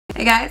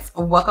Hey guys,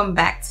 welcome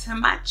back to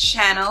my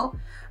channel.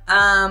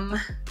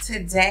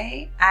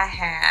 Today I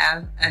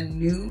have a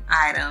new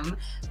item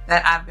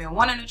that I've been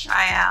wanting to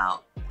try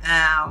out.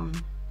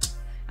 I've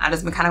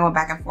just been kind of going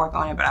back and forth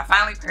on it, but I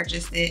finally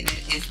purchased it, and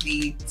it is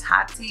the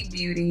Tati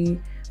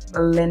Beauty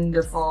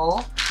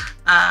BLENDIFUL.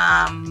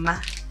 I'm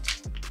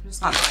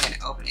just gonna go ahead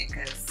and open it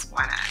because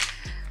why not?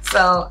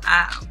 So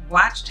I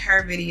watched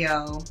her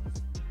video,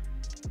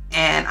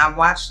 and I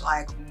watched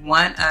like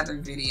one other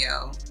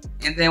video.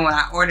 And then when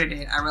I ordered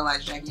it, I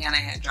realized JeveDiamond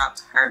had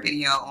dropped her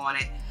video on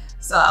it.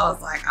 So I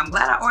was like, I'm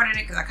glad I ordered it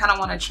because I kind of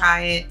want to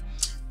try it.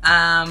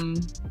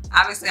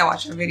 Obviously, I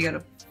watched her video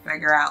to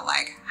figure out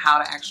like how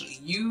to actually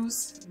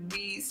use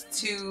these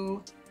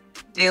two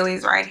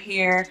dailies right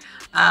here.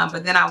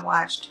 But then I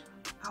watched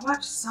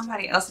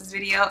somebody else's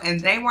video and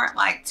they weren't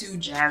like too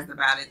jazzed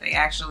about it. They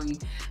actually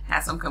had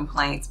some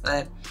complaints,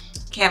 but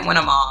can't win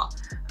them all.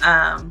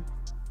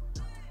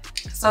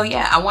 So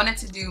yeah, I wanted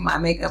to do my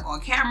makeup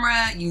on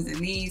camera using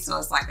these, so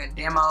it's like a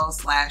demo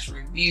slash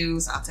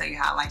review. So I'll tell you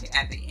how I like it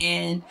at the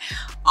end.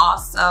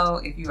 Also,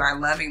 if you are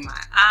loving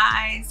my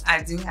eyes,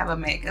 I do have a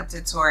makeup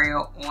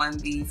tutorial on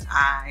these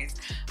eyes.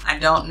 I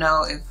don't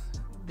know if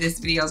this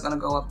video is going to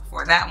go up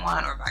before that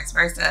one or vice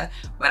versa,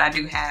 but I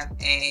do have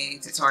a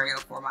tutorial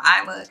for my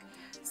eye look.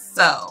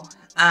 So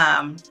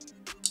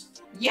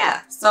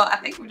yeah, so I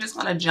think we're just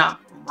going to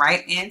jump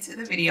right into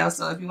the video.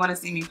 So if you want to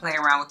see me play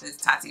around with this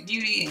Tati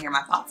Beauty and hear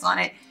my thoughts on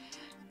it,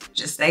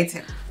 just stay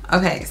tuned.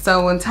 Okay,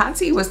 so when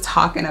Tati was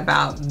talking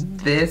about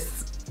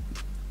this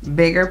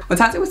bigger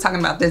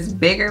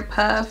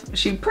puff,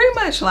 she pretty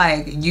much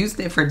like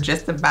used it for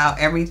just about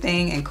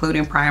everything,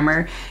 including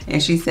primer.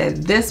 And she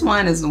said this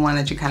one is the one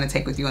that you kind of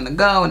take with you on the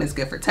go, and it's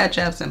good for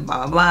touch-ups and blah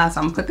blah blah. So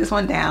I'm gonna put this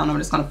one down. I'm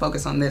just gonna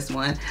focus on this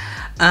one.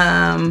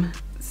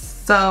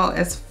 So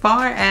as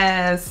far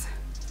as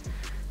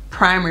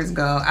primers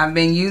go, I've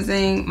been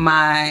using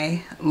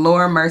my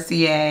Laura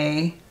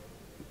Mercier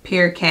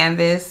Pure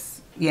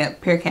Canvas,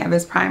 Pure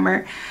Canvas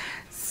primer.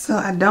 So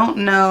I don't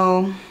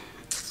know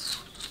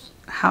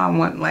how I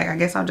want, like, I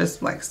guess I'll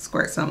just like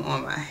squirt some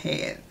on my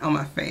head, on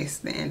my face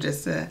then,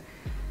 just to,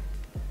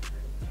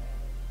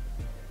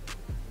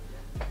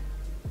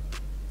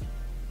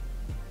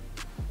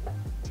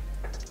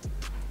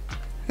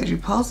 because you're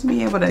supposed to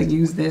be able to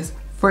use this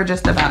for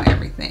just about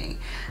everything.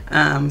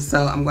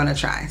 So I'm gonna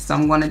try. So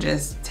I'm gonna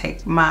just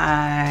take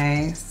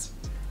my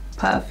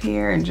puff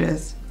here and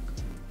just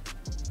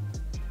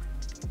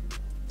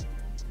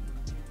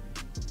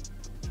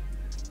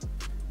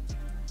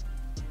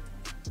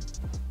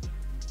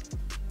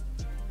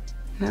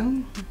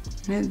no,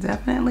 it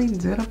definitely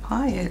did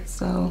apply it.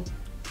 So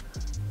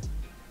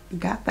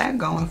got that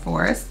going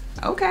for us.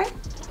 Okay.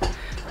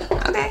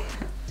 Okay.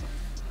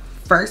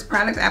 First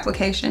product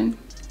application.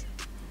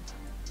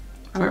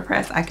 I'm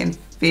impressed. I can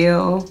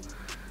feel, what's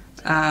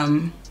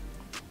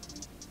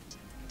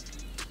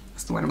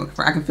the word I'm looking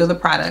for? I can feel the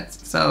product.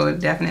 So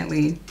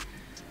definitely,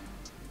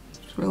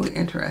 it's really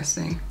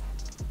interesting.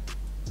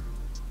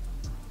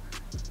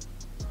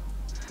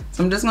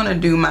 So I'm just gonna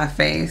do my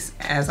face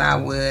as I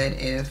would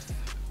if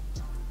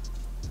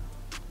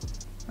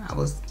I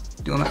was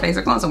doing my face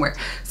or going somewhere.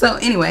 So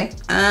anyway,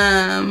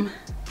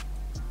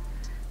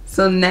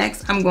 so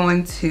next I'm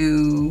going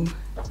to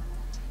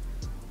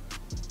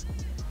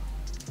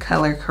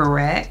color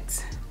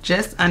correct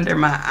just under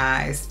my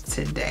eyes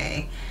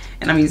today,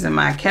 and I'm using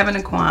my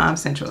Kevin & Quam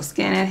Central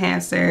Skin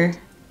Enhancer.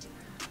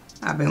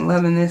 I've been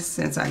loving this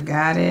since I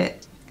got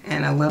it,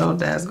 and a little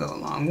does go a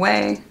long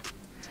way.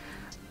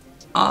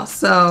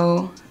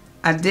 Also,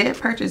 I did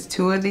purchase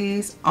two of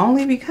these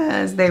only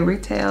because they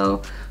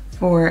retail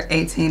for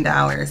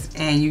 $18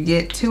 and you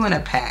get two in a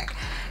pack.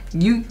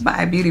 You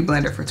buy a beauty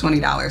blender for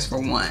 $20 for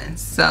one,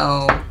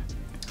 so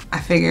I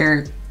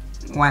figured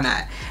why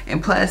not?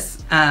 And plus,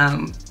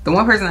 the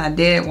one person I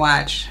did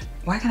watch,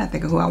 why can't I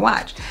think of who I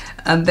watched?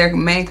 Their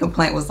main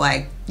complaint was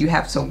like, you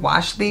have to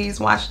wash these,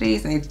 and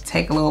they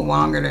take a little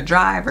longer to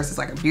dry versus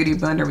like a beauty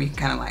blender where you can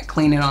kind of like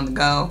clean it on the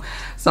go.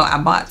 So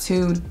I bought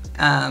two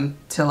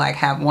to like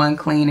have one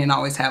clean and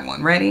always have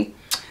one ready.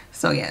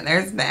 So yeah,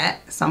 there's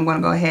that. So I'm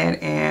gonna go ahead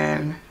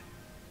and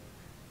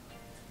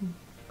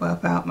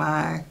buff out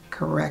my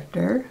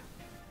corrector.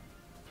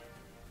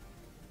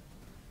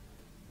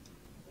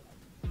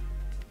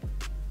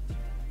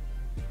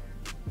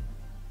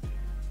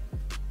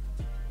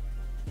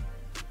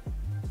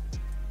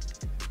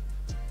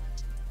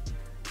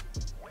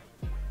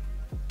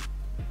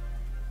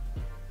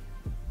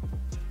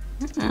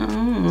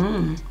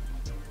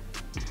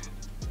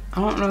 I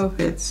don't know if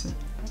it's,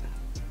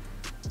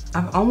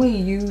 I've only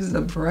used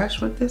the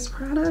brush with this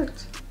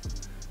product,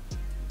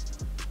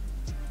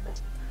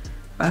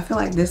 but I feel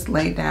like this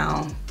laid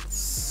down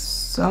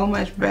so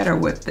much better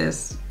with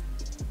this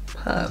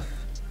puff.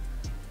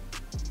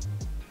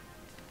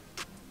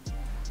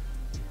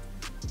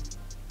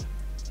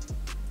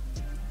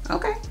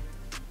 Okay,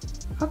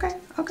 okay,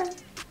 okay,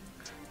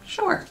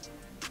 sure.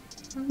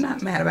 I'm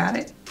not mad about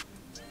it.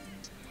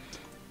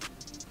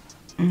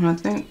 And I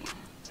think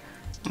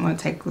I'm gonna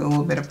take a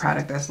little bit of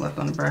product that's left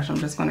on the brush. I'm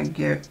just gonna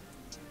get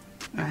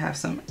I have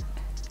some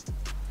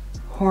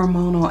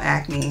hormonal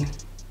acne.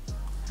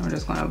 I'm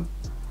just gonna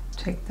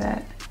take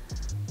that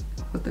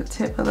with the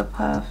tip of the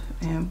puff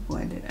and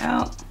blend it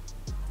out.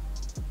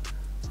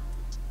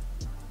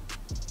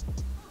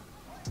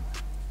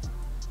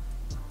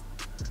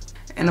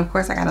 And of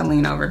course I gotta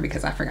lean over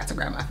because I forgot to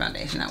grab my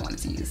foundation I wanted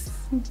to use.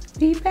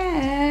 Be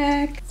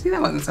back. See,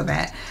 that wasn't so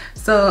bad.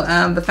 So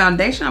the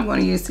foundation I'm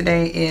gonna use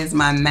today is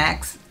my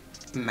MAC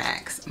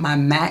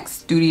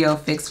Studio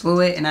Fix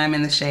Fluid, and I'm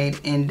in the shade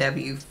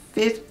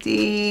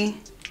NW50.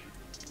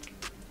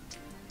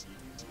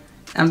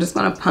 I'm just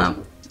gonna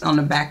pump on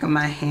the back of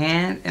my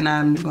hand, and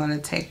I'm gonna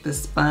take the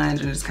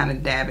sponge and just kind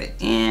of dab it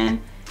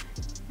in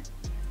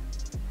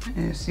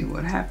and see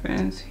what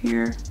happens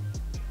here.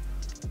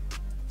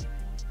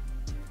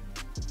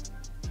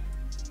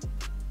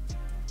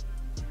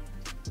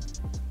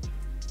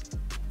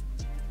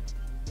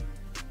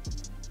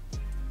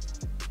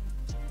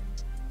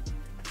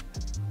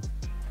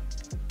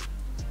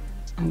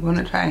 I'm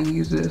gonna try and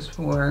use this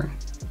for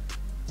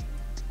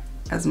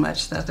as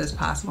much stuff as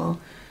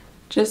possible,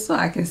 just so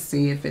I can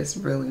see if it's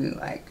really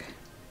like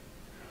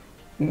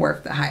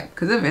worth the hype.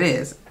 Because if it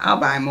is, I'll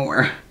buy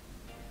more.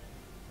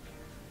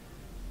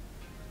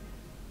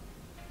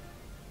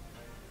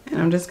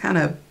 And I'm just kind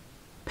of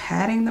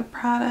patting the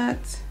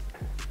product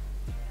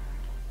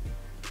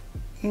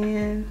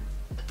in.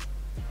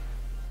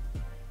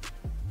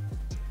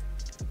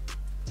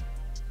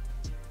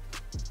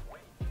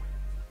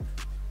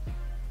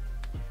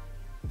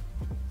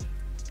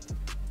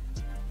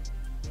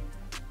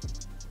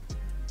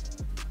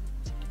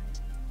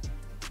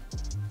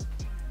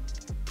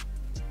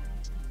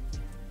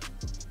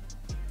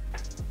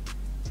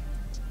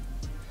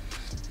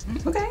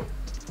 Okay.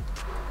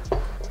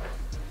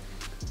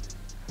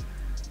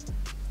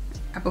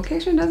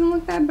 Application doesn't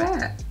look that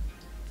bad.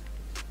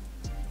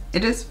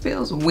 It just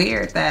feels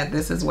weird that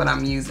this is what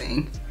I'm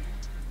using.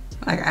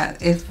 Like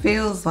it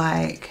feels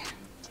like,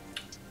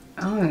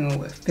 I don't know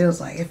what it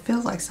feels like. It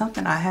feels like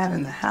something I have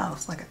in the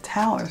house, like a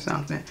towel or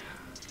something.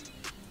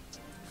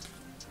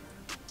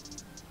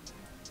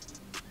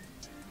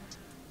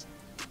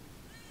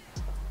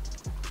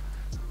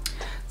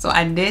 So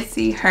I did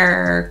see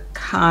her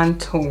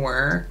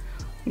contour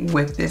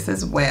with this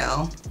as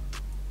well.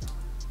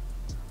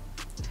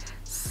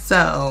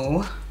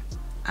 So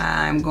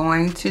I'm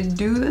going to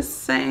do the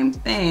same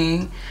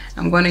thing.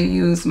 I'm going to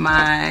use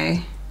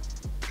my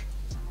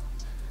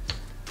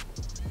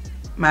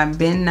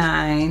Ben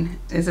 9.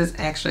 This is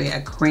actually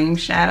a cream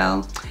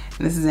shadow.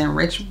 And this is in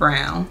rich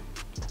brown.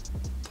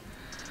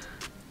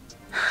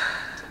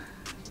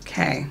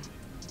 Okay.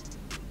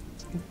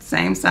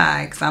 Same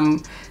side,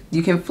 because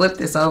you can flip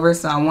this over,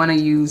 so I want to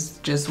use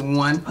just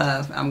one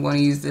puff. I'm going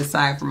to use this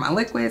side for my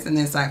liquids and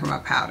this side for my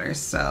powders.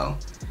 So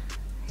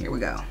here we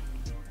go.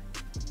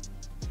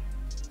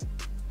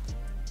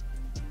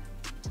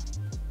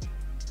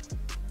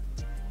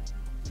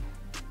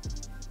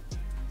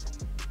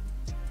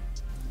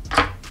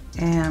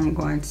 And I'm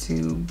going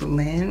to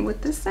blend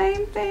with the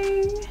same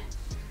thing.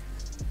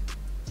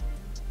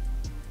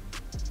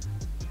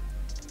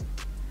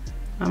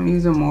 I'm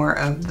using more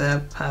of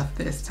the puff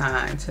this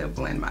time to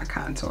blend my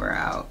contour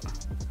out.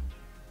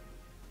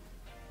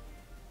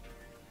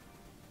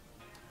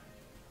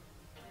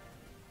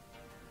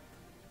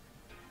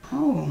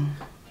 Oh.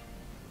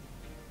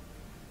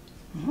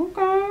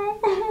 Okay.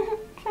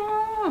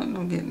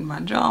 I'm getting my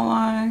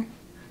jawline.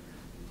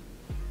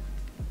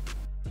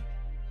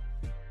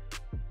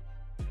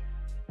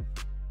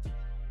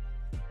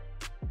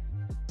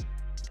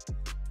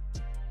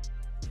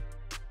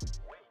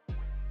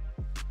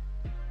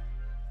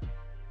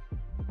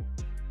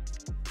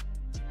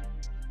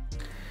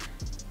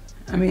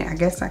 I mean, I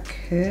guess I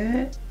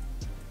could.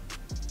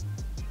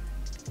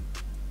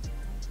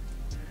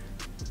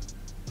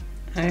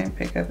 I didn't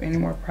pick up any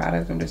more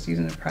product. I'm just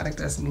using the product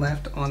that's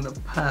left on the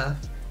puff.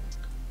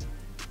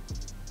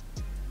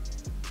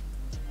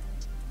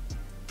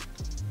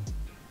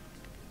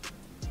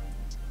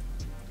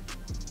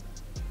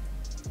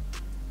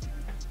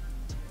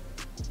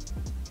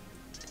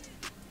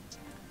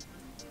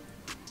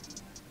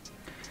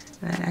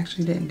 That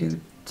actually didn't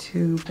do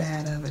too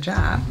bad of a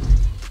job.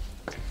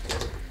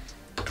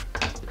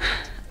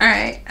 All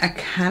right, I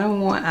kind of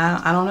want,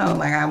 I don't know,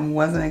 like I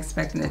wasn't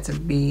expecting it to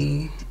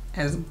be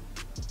as,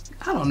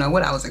 I don't know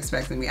what I was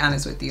expecting, to be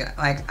honest with you.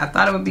 Like I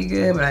thought it would be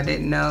good, but I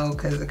didn't know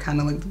because it kind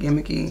of looked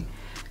gimmicky.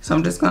 So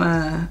I'm just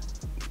gonna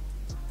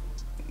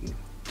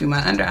do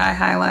my under eye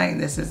highlight.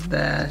 This is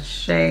the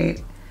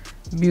shade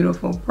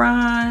Beautiful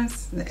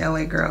Bronze, the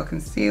LA Girl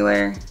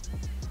Concealer.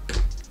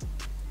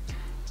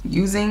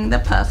 Using the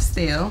puff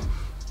still,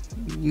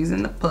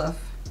 using the puff.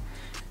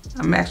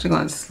 I'm actually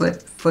going to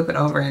flip it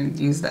over and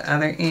use the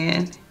other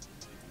end.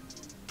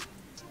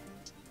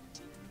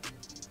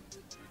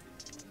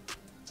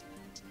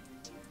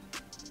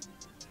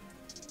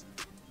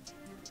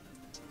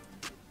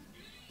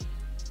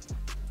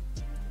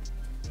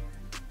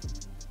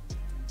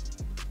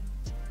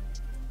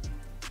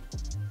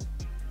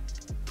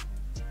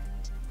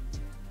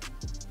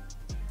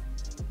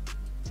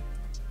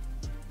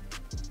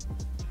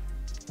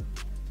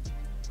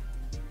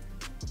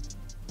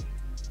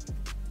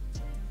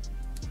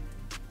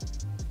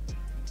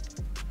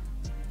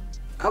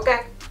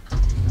 Okay.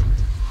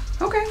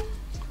 Okay.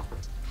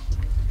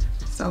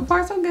 So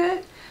far so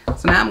good.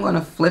 So now I'm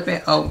gonna flip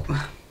it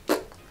over. So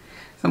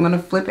I'm gonna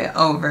flip it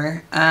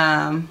over.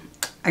 I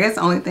guess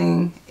the only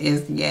thing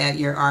is, yeah,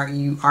 you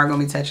are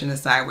gonna be touching the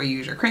side where you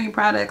use your cream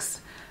products,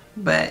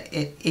 but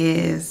it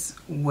is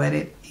what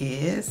it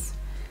is.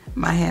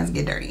 My hands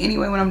get dirty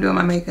anyway when I'm doing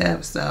my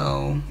makeup,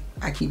 so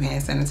I keep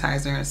hand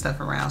sanitizer and stuff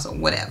around, so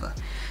whatever.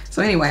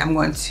 So anyway, I'm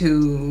going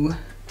to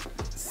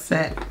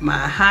set my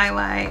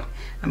highlight.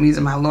 I'm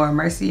using my Laura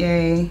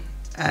Mercier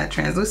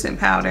translucent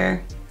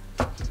powder.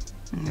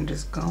 I'm gonna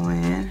just go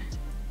in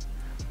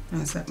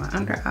and set my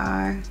under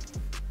eye.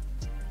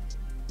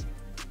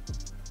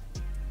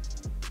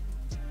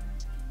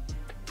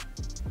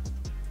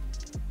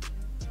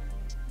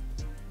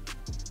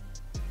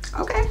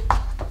 Okay.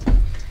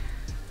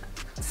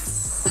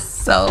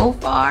 So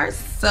far,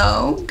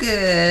 so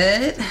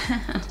good.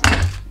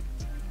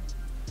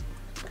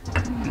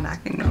 I'm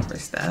knocking over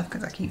stuff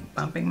because I keep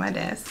bumping my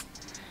desk.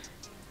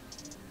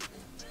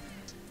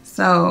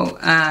 So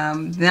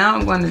now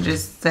I'm going to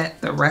just set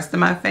the rest of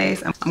my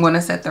face. I'm going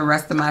to set the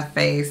rest of my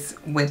face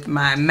with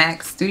my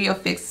MAC Studio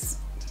Fix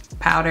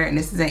powder, and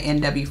this is an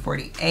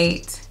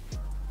NW48.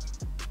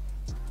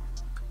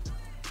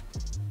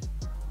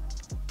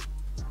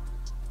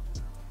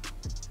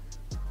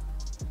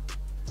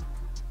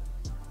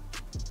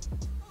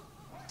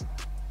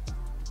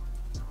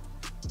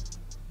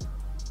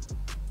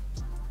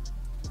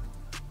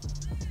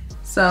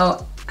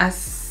 So I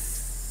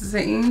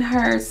seen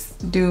her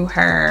do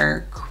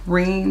her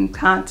cream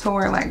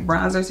contour, like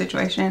bronzer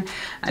situation.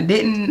 I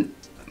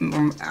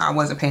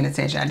wasn't paying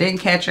attention. I didn't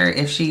catch her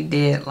if she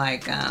did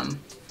like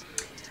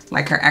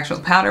her actual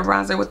powder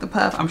bronzer with the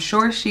puff. I'm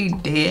sure she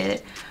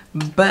did,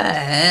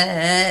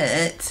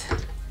 but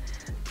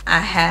I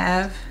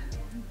have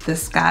the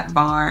Scott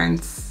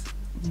Barnes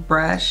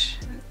brush,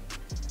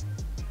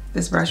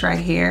 this brush right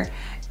here,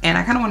 and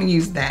I kind of want to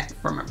use that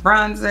for my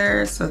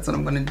bronzer, so that's what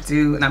I'm going to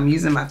do. And I'm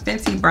using my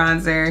Fenty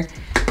bronzer,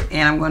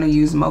 and I'm going to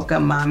use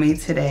Mocha Mommy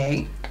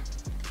today.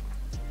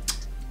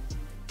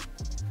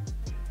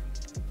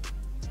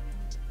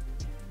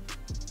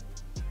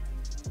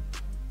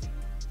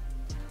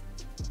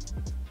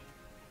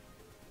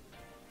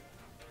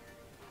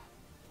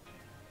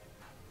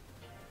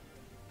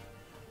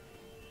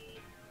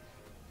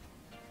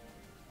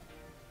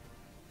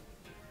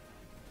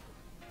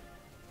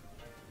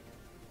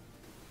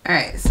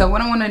 Alright, so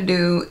what I want to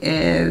do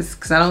is,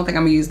 because I don't think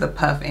I'm going to use the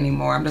puff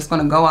anymore, I'm just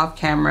going to go off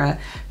camera,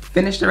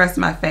 finish the rest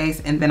of my face,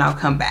 and then I'll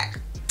come back.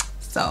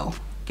 So,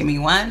 give me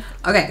one.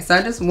 Okay, so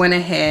I just went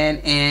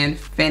ahead and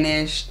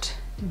finished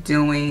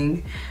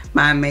doing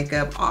my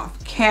makeup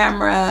off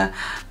camera.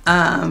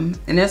 And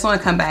I just want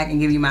to come back and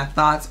give you my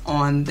thoughts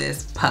on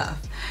this puff.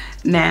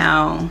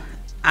 Now,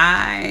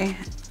 I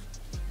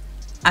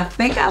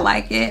think I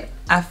like it.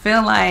 I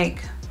feel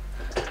like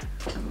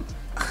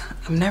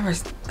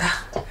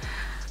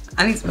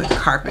I need to put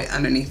carpet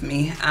underneath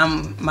me.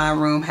 My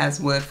room has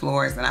wood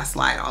floors and I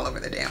slide all over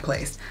the damn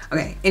place.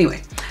 Okay,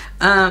 anyway,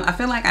 I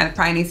feel like I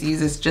probably need to use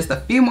this just a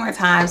few more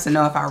times to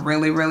know if I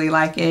really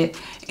like it.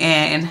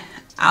 And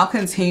I'll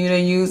continue to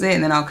use it,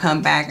 and then I'll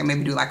come back and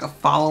maybe do like a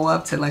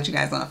follow-up to let you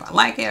guys know if I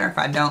like it or if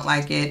I don't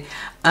like it.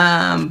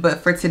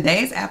 But for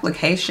today's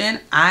application,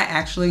 I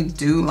actually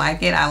do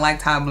like it. I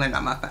liked how I blended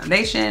out my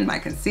foundation, my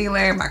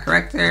concealer, my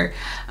corrector,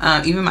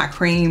 even my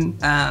cream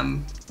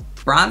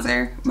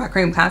bronzer, my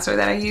cream contour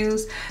that I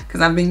use, because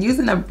I've been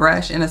using a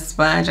brush and a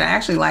sponge. I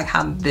actually like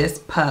how this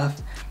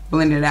puff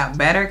blended out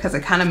better, because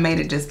it kind of made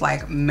it just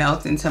like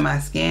melt into my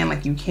skin.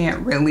 Like you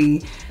can't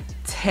really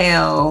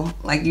tell,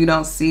 like you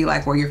don't see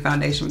like where your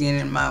foundation began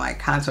in my like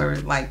contour,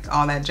 like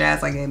all that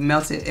jazz. Like it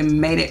melted, it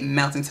made it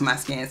melt into my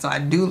skin. So I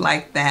do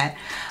like that.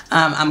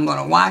 I'm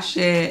gonna wash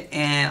it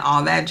and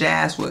all that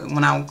jazz.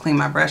 When I clean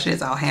my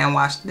brushes, I'll hand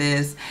wash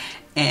this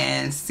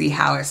and see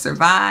how it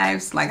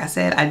survives. Like I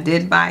said, I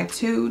did buy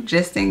two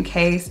just in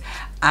case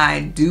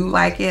I do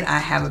like it. I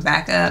have a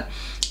backup,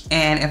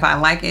 and if I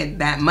like it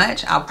that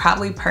much, I'll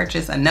probably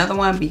purchase another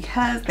one,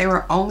 because they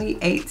were only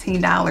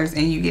 $18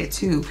 and you get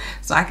two.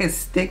 So I could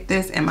stick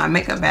this in my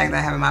makeup bag that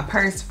I have in my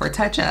purse for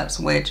touch-ups,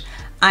 which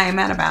I am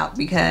mad about,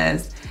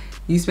 because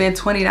you spend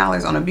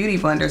 $20 on a beauty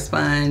blender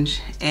sponge,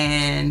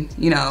 and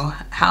you know,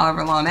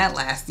 however long that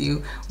lasts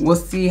you. We'll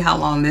see how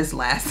long this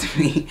lasts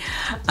me.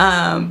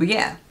 But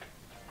yeah,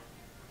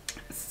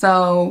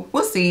 so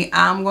we'll see.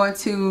 I'm going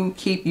to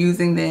keep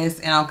using this,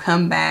 and I'll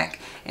come back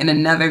in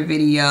another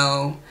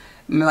video,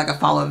 maybe like a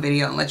follow-up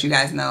video, and let you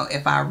guys know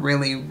if I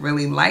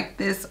really like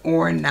this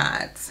or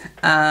not.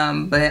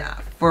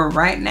 But for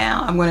right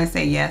now, I'm going to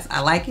say yes,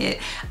 I like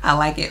it. I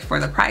like it for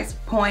the price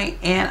point,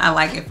 and I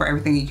like it for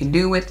everything you can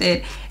do with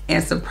it.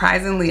 And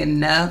surprisingly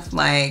enough,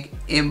 like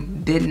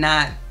it did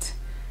not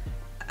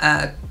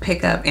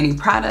pick up any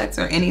products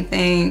or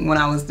anything when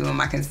I was doing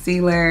my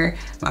concealer,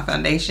 my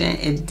foundation.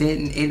 It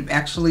didn't. It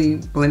actually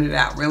blended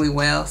out really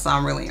well, so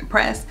I'm really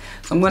impressed.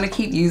 So I'm going to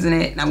keep using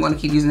it, and I'm going to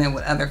keep using it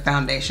with other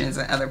foundations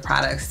and other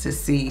products to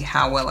see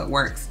how well it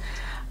works.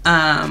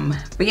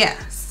 But yeah,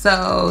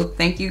 so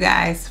thank you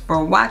guys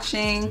for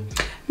watching.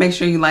 Make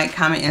sure you like,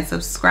 comment, and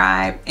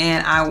subscribe,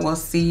 and I will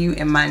see you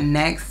in my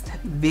next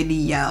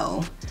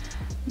video.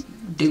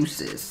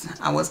 Deuces.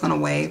 I was gonna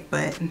wave,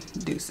 but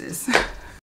deuces.